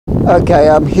Okay,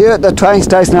 I'm here at the train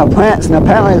station of Prince, and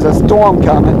apparently there's a storm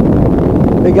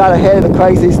coming. We got ahead of the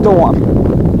crazy storm.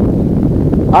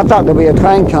 I thought there'd be a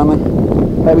train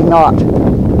coming. Maybe not.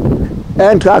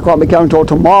 Amtrak won't be coming till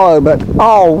tomorrow, but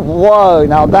oh, whoa,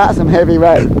 now that's some heavy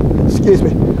rain. Excuse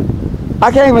me.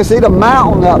 I can't even see the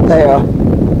mountain up there.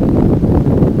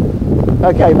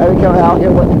 Okay, maybe coming out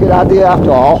here wasn't a good idea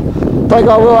after all. I think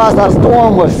I realized that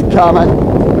storm was coming.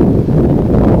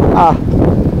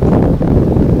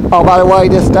 Oh, by the way,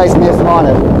 this station is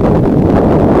haunted.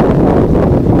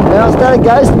 Now, instead of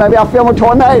ghosts, maybe I'll film a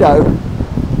tornado.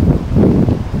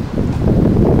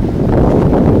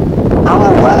 I don't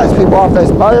know where those people off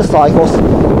those motorcycles.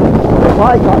 They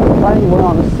probably got the train went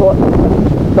on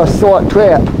a short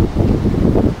trip.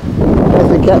 If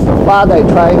they catch the Friday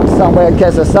train somewhere and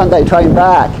catch the Sunday train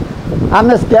back. I'm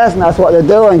just guessing that's what they're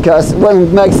doing, because it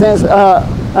wouldn't make sense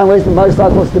unless the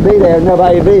motorcycles to be there and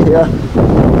nobody to be here.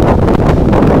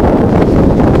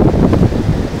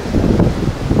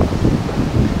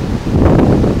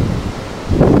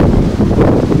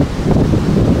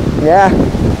 Yeah.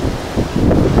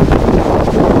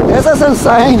 This is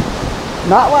insane.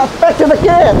 Not what I expected to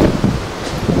get. I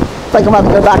think I'm about to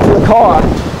go back to the car.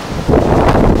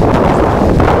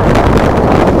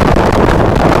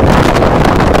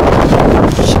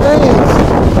 Jeez.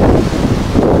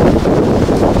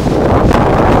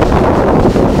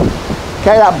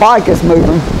 Okay, that bike is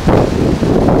moving.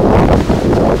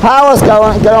 The power's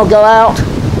gonna go out.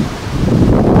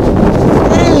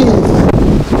 Jeez.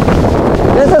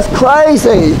 This is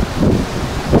crazy.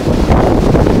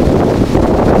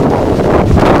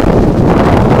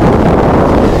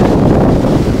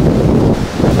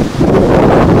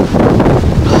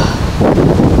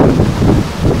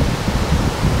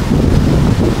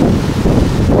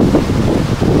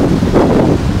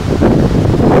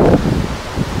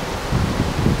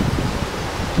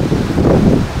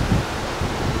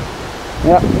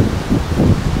 Yep.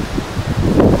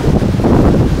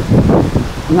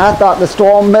 And I thought the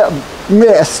storm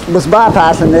mist was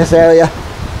bypassing this area,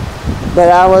 but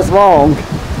I was wrong.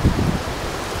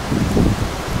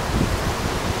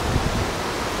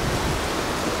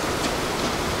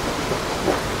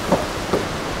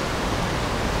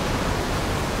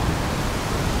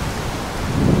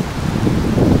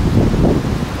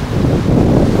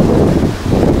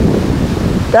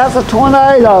 That's a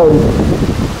tornado.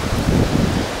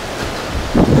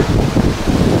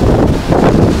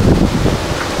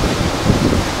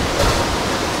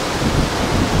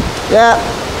 Yeah.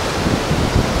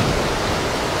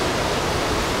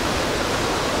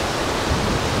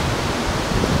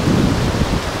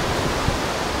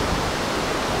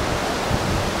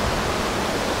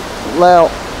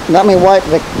 Well, let me wipe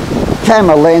the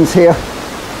camera lens here.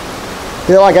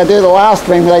 Feel like I do the live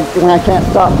stream when I can't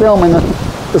stop filming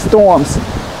the storms.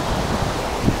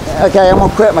 Okay, I'm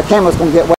gonna quit. My camera's gonna get wet.